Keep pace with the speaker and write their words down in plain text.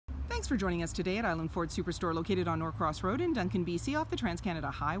Thanks for joining us today at Island Ford Superstore, located on Norcross Road in Duncan, BC, off the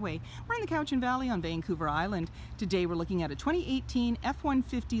Trans-Canada Highway. We're in the Cowichan Valley on Vancouver Island. Today we're looking at a 2018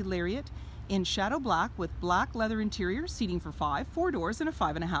 F-150 Lariat in shadow black with black leather interior, seating for 4 doors, and a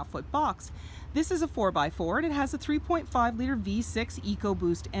 5.5-foot box. This is a 4x4 and it has a 3.5 liter V6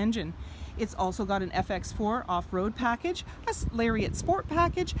 Ecoboost engine. It's also got an FX4 off-road package, a Lariat Sport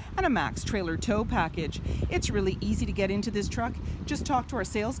package, and a Max Trailer Tow Pkg. It's really easy to get into this truck. Just talk to our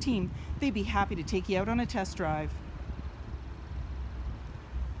sales team. They'd be happy to take you out on a test drive.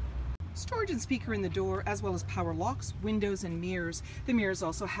 Storage and speaker in the door, as well as power locks, windows, and mirrors. The mirrors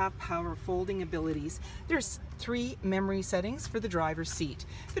also have power folding abilities. There's 3 memory settings for the driver's seat.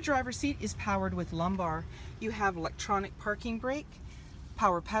 The driver's seat is powered with lumbar. You have electronic parking brake,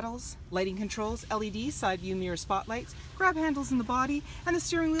 power pedals, lighting controls, LED side view mirror spotlights, grab handles in the body, and the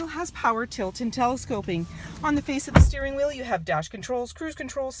steering wheel has power tilt and telescoping. On the face of the steering wheel you have dash controls, cruise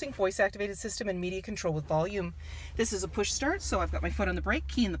control, sync voice activated system, and media control with volume. This is a push start, so I've got my foot on the brake,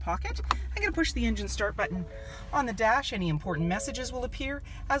 key in the pocket. I'm going to push the engine start button. On the dash, any important messages will appear.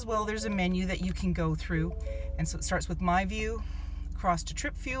 As well, there's a menu that you can go through. And so it starts with My View, across to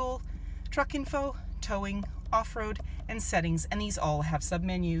Trip Fuel, Truck Info, Towing, Off-Road, and Settings, and these all have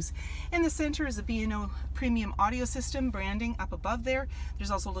submenus. In the center is a B&O premium audio system branding up above there.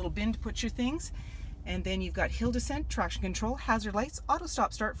 There's also a little bin to put your things. And then you've got hill descent, traction control, hazard lights, auto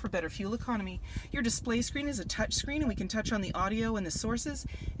stop start for better fuel economy. Your display screen is a touch screen, and we can touch on the audio and the sources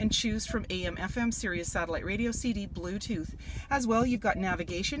and choose from AM, FM, Sirius satellite radio, CD, Bluetooth. As well, you've got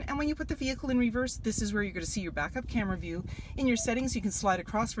navigation, and when you put the vehicle in reverse, this is where you're going to see your backup camera view. In your settings, you can slide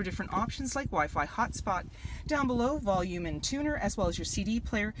across for different options like Wi-Fi hotspot. Down below, volume and tuner, as well as your CD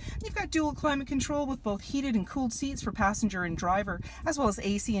player. You've got dual climate control with both heated and cooled seats for passenger and driver, as well as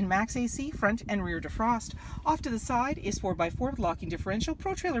AC and max AC, front and rear defrost. Off to the side is 4x4 with locking differential,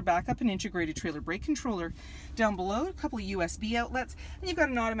 pro trailer backup, and integrated trailer brake controller. Down below, a couple of USB outlets, and you've got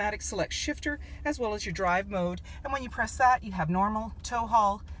an automatic select shifter, as well as your drive mode. And when you press that, you have normal, tow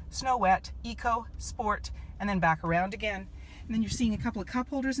haul, snow wet, eco, sport, and then back around again. And then you're seeing a couple of cup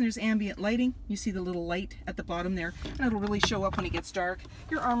holders, and there's ambient lighting. You see the little light at the bottom there, and it'll really show up when it gets dark.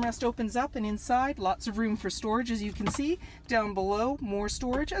 Your armrest opens up, and inside, lots of room for storage, as you can see. Down below, more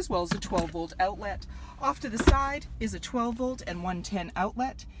storage, as well as a 12-volt outlet. Off to the side is a 12-volt and 110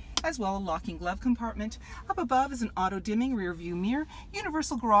 outlet, as well as a locking glove compartment. Up above is an auto-dimming rear view mirror,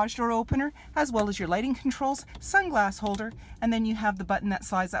 universal garage door opener, as well as your lighting controls, sunglass holder, and then you have the button that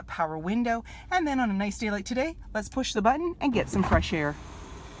slides that power window. And then on a nice day like today, let's push the button and get some fresh air.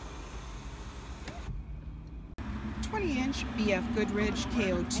 20-inch BF Goodrich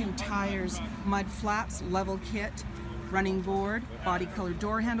KO2 tires, mud flaps, level kit, running board, body colored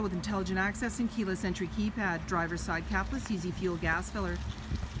door handle with intelligent access and keyless entry keypad, driver's side capless, easy fuel gas filler.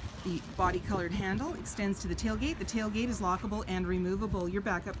 The body colored handle extends to the tailgate. The tailgate is lockable and removable. Your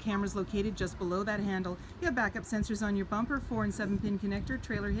backup camera is located just below that handle. You have backup sensors on your bumper, 4 and 7 pin connector,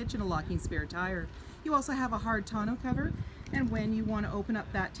 trailer hitch, and a locking spare tire. You also have a hard tonneau cover, and when you want to open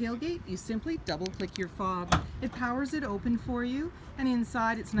up that tailgate, you simply double click your fob. It powers it open for you, and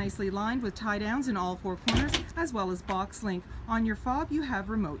inside it's nicely lined with tie downs in all 4 corners, as well as box link. On your fob you have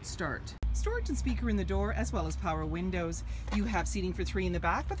remote start. Storage and speaker in the door, as well as power windows. You have seating for 3 in the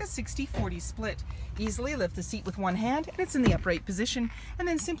back with a 60-40 split. Easily lift the seat with one hand, and it's in the upright position, and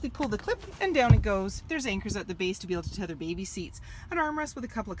then simply pull the clip and down it goes. There's anchors at the base to be able to tether baby seats. An armrest with a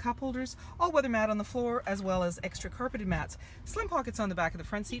couple of cup holders, all-weather mat on the floor, as well as extra carpeted mats. Slim pockets on the back of the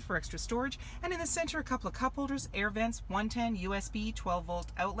front seat for extra storage, and in the center a couple of cup holders, air vents, 110 USB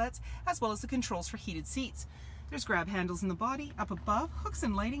 12-volt outlets, as well as the controls for heated seats. There's grab handles in the body. Up above, hooks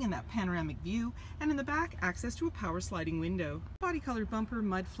and lighting in that panoramic view, and in the back, access to a power sliding window. Body colored bumper,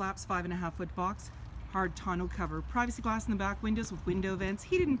 mud flaps, 5.5-foot box, hard tonneau cover, privacy glass in the back windows with window vents,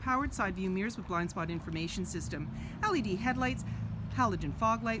 heated and powered side view mirrors with blind spot information system, LED headlights, halogen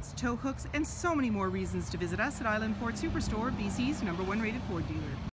fog lights, tow hooks, and so many more reasons to visit us at Island Ford Superstore, BC's #1 rated Ford dealer.